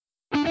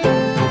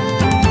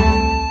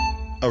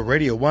a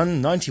Radio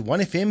 1 91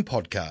 FM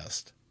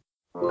podcast.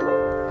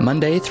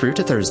 Monday through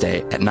to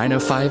Thursday at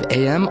 9:05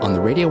 a.m. on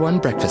the Radio 1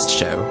 Breakfast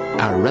Show,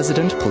 our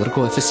resident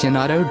political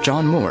aficionado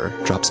John Moore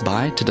drops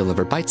by to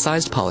deliver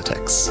bite-sized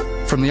politics.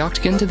 From the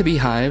Octagon to the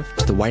Beehive,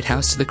 to the White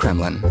House to the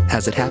Kremlin.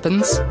 As it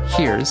happens,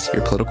 here's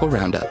your political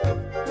roundup.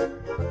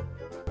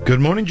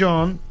 Good morning,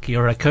 John. Kia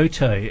ora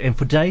koutou. And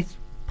for today's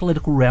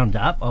political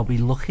roundup, I'll be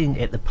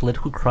looking at the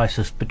political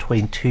crisis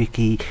between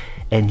Turkey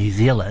and New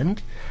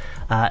Zealand,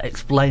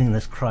 explaining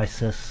this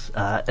crisis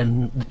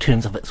in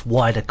terms of its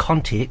wider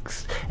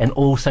context, and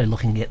also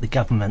looking at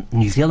the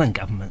New Zealand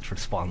government's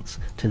response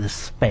to the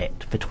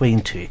spat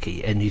between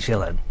Turkey and New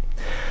Zealand.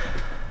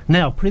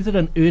 Now,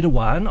 President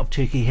Erdogan of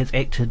Turkey has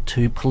acted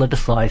to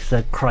politicise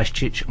the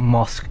Christchurch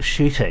mosque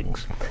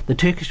shootings. The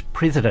Turkish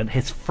president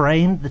has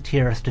framed the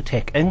terrorist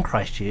attack in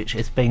Christchurch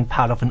as being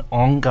part of an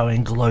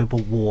ongoing global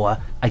war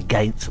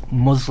against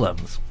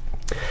Muslims.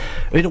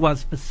 Erdogan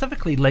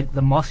specifically linked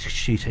the mosque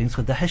shootings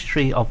with the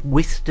history of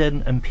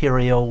Western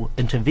imperial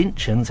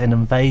interventions and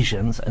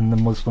invasions in the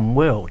Muslim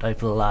world over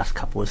the last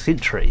couple of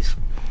centuries.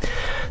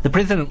 The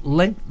president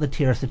linked the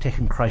terrorist attack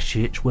in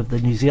Christchurch with the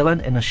New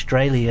Zealand and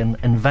Australian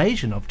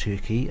invasion of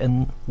Turkey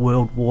in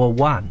World War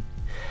I.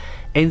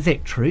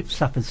 Anzac troops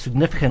suffered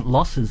significant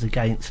losses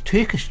against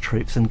Turkish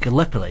troops in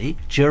Gallipoli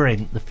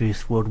during the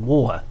First World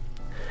War.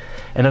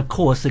 And of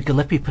course, the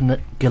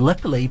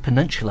Gallipoli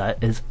Peninsula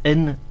is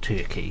in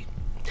Turkey.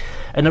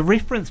 In a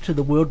reference to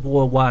the World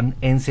War I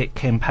Anzac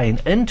campaign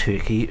in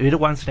Turkey,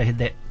 Erdogan stated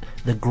that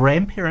the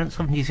grandparents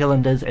of New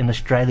Zealanders and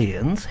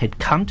Australians had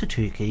come to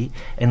Turkey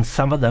and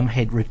some of them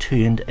had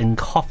returned in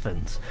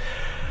coffins.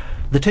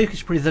 The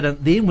Turkish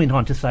president then went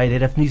on to say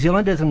that if New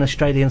Zealanders and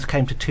Australians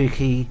came to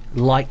Turkey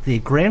like their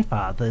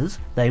grandfathers,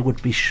 they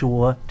would be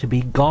sure to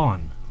be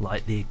gone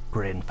like their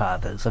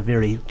grandfathers. A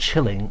very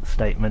chilling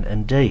statement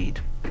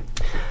indeed.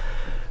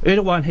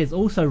 Erdogan has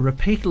also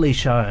repeatedly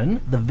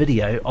shown the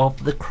video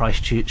of the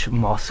Christchurch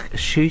mosque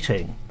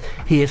shooting.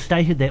 He has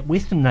stated that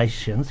Western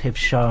nations have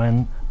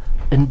shown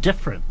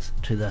indifference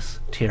to this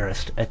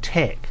terrorist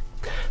attack.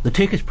 The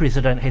Turkish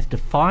president has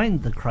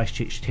defined the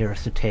Christchurch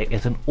terrorist attack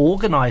as an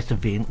organised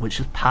event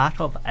which is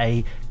part of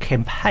a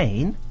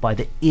campaign by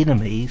the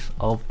enemies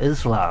of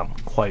Islam,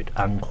 quote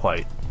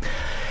unquote.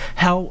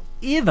 However,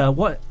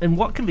 in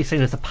what can be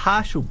seen as a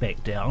partial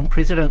backdown,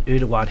 President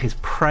Erdogan has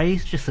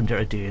praised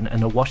Jacinda Ardern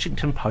in a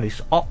Washington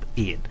Post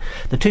op-ed.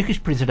 The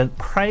Turkish president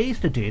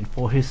praised Ardern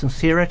for her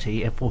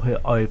sincerity and for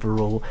her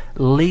overall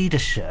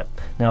leadership.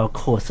 Now, of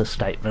course, the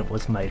statement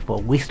was made for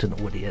a Western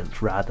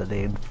audience rather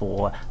than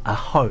for a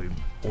home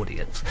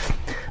audience.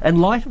 In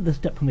light of this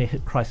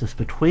diplomatic crisis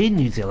between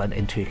New Zealand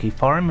and Turkey,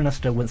 Foreign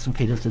Minister Winston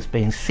Peters is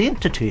being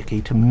sent to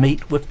Turkey to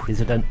meet with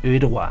President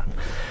Erdogan.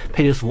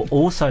 Peters will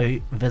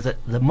also visit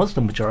the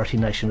Muslim majority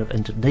nation of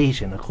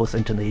Indonesia, and of course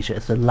Indonesia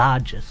is the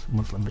largest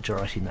Muslim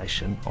majority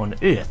nation on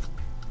earth.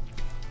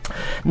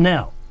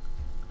 Now,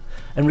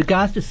 in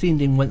regards to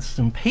sending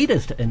Winston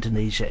Peters to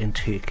Indonesia and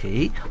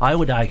Turkey, I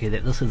would argue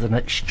that this is an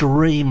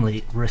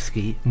extremely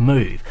risky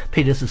move.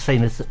 Peters is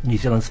seen as New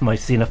Zealand's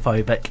most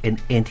xenophobic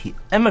and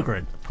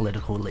anti-immigrant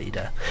political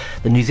leader.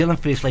 The New Zealand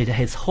First Leader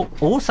has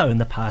also in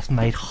the past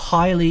made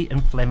highly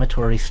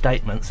inflammatory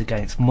statements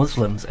against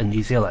Muslims in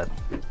New Zealand.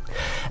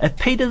 If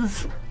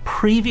Peters'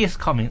 previous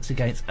comments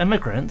against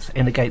immigrants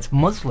and against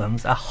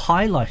Muslims are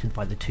highlighted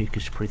by the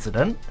Turkish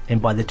president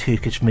and by the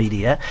Turkish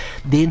media,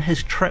 then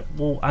his trip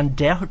will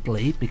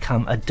undoubtedly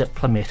become a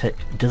diplomatic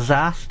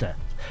disaster.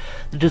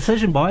 The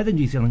decision by the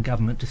New Zealand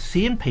government to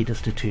send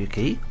Peters to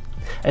Turkey,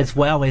 as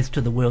well as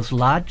to the world's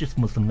largest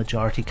Muslim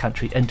majority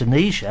country,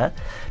 Indonesia,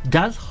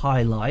 does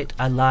highlight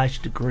a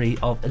large degree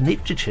of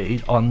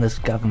ineptitude on this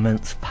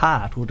government's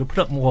part, or to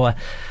put it more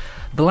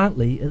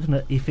bluntly, isn't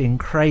it effing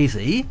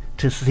crazy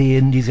to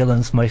send New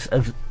Zealand's most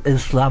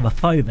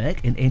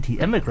Islamophobic and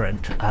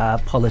anti-immigrant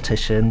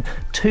politician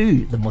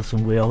to the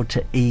Muslim world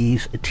to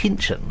ease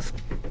tensions?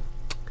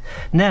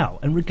 Now,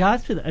 in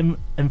regards to the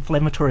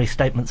inflammatory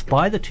statements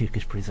by the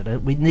Turkish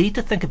president, we need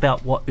to think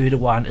about what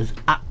Erdogan is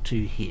up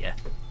to here.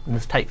 And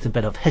this takes a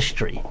bit of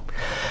history.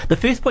 The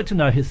first point to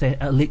note is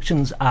that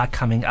elections are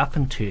coming up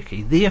in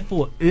Turkey.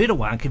 Therefore,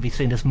 Erdogan can be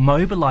seen as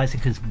mobilising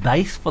his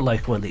base for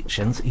local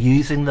elections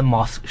using the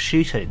mosque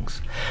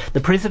shootings. The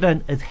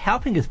president is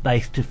helping his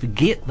base to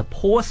forget the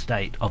poor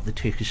state of the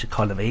Turkish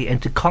economy and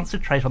to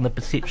concentrate on the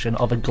perception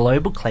of a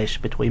global clash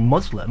between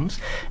Muslims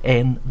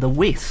and the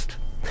West.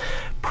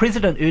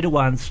 President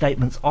Erdogan's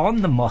statements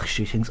on the mosque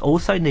shootings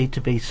also need to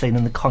be seen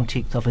in the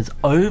context of his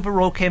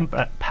overall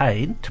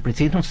campaign to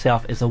present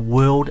himself as a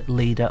world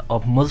leader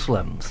of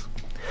Muslims.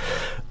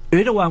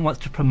 Erdogan wants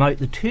to promote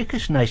the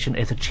Turkish nation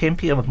as a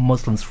champion of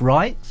Muslims'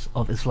 rights,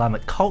 of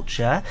Islamic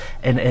culture,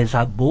 and as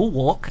a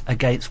bulwark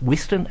against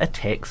Western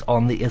attacks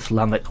on the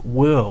Islamic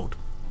world.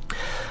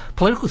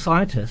 Political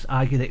scientists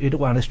argue that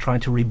Erdogan is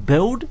trying to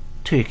rebuild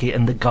Turkey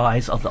in the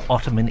guise of the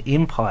Ottoman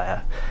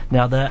Empire.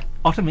 Now, the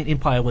Ottoman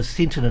Empire was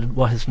centred in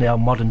what is now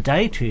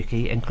modern-day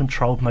Turkey and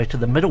controlled most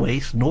of the Middle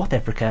East, North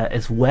Africa,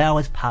 as well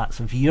as parts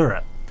of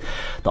Europe.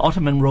 The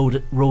Ottoman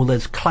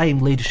rulers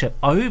claimed leadership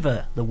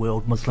over the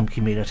world Muslim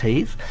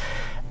communities,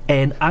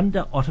 and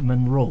under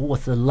Ottoman rule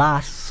was the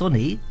last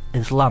Sunni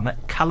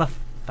Islamic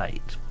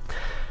Caliphate.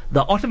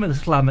 The Ottoman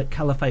Islamic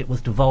Caliphate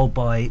was dissolved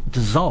by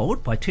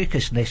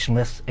Turkish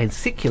nationalist and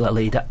secular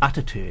leader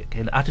Ataturk,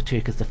 and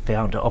Ataturk is the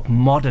founder of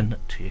modern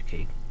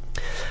Turkey.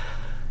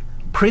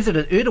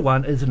 President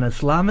Erdogan is an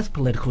Islamist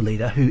political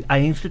leader who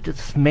aims to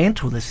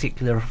dismantle the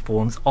secular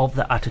reforms of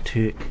the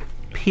Ataturk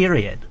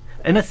period.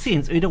 In a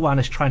sense, Erdogan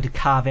is trying to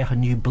carve out a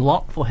new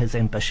block for his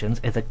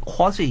ambitions as a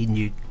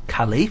quasi-new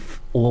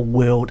caliph or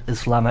world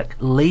Islamic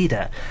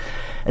leader.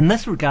 In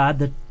this regard,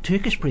 the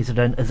Turkish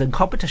president is in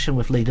competition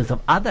with leaders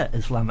of other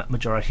Islamic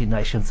majority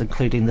nations,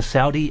 including the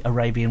Saudi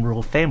Arabian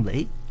royal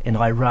family and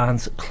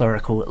Iran's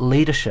clerical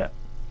leadership.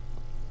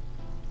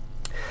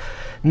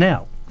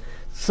 Now,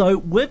 so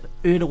with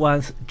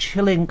Erdogan's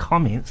chilling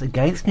comments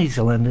against New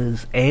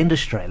Zealanders and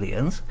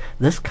Australians,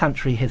 this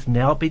country has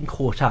now been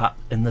caught up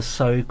in the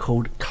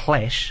so-called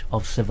clash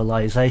of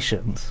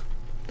civilizations.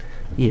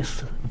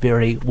 Yes,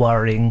 very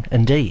worrying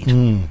indeed.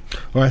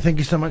 All right, thank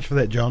you so much for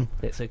that, John.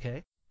 That's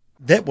okay.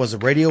 That was a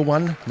Radio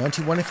 1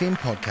 91FM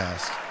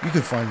podcast. You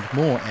can find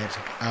more at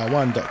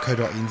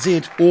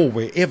r1.co.nz or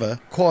wherever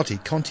quality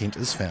content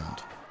is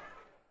found.